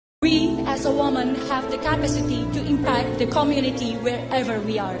We, as a woman, have the capacity to impact the community wherever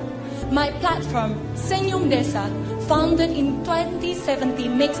we are. My platform, Senyum Desa, founded in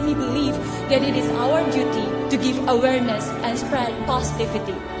 2017, makes me believe that it is our duty to give awareness and spread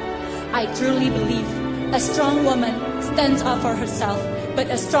positivity. I truly believe a strong woman stands up for herself,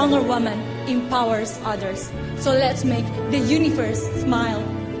 but a stronger woman empowers others. So let's make the universe smile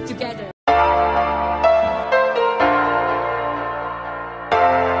together.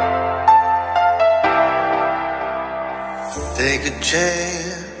 Take a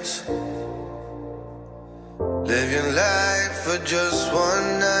chance, live your life for just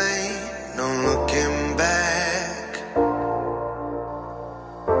one night, no looking back,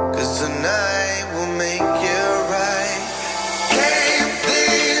 'cause tonight will make you right. Keep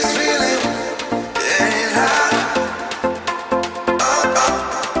this feeling, getting hot. Oh, oh.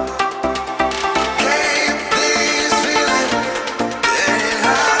 Keep this feeling, getting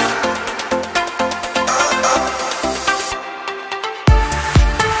hot. Oh, oh.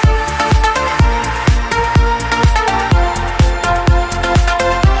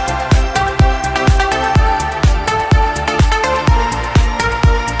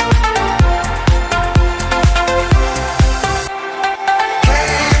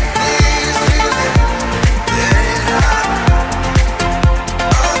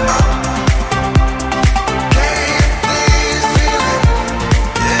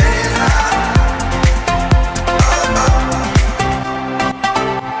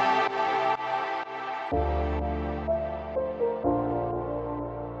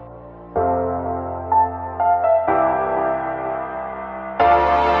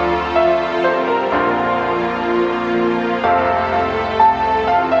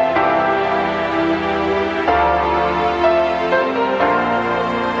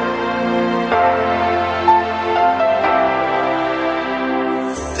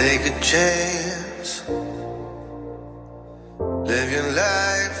 Take a chance, live your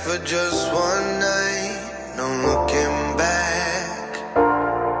life for just one night, no looking back,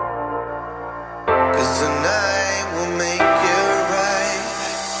 'cause tonight will make you right.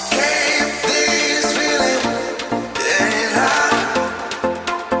 Keep this feeling, getting hot.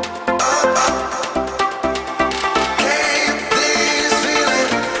 Oh, oh. Keep this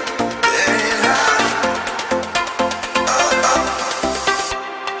feeling, getting hot. Oh, oh.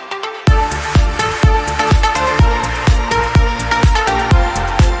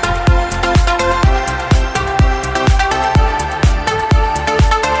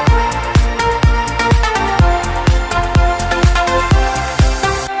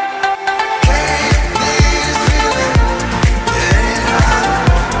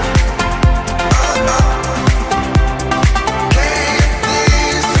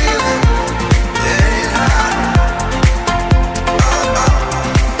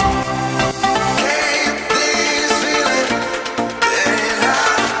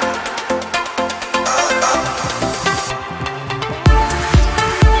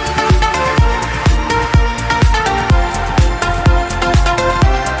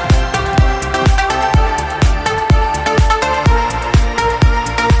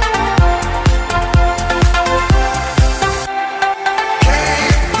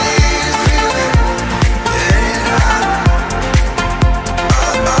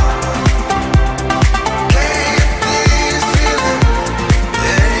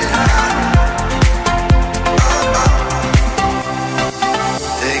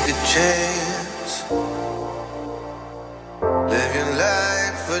 Chance, live your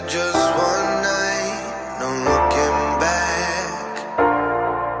life for just one